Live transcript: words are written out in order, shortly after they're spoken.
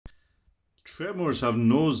Tremors have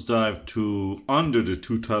nosedived to under the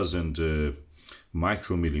 2000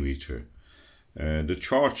 micromillimeter. The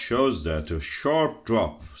chart shows that a sharp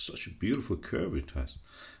drop, such a beautiful curve it has,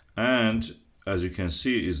 and as you can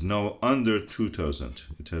see is now under 2000.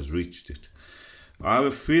 It has reached it. I have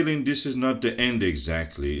a feeling this is not the end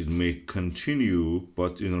exactly. It may continue,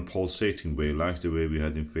 but in a pulsating way, like the way we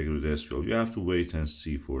had in Fagradalsfjall. You have to wait and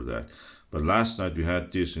see for that. But last night we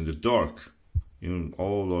had this in the dark. Even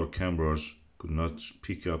all our cameras could not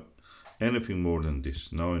pick up anything more than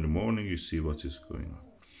this. Now in the morning you see what is going on.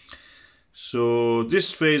 So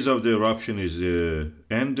this phase of the eruption is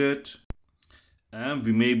ended, and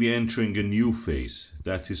we may be entering a new phase.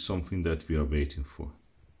 That is something that we are waiting for.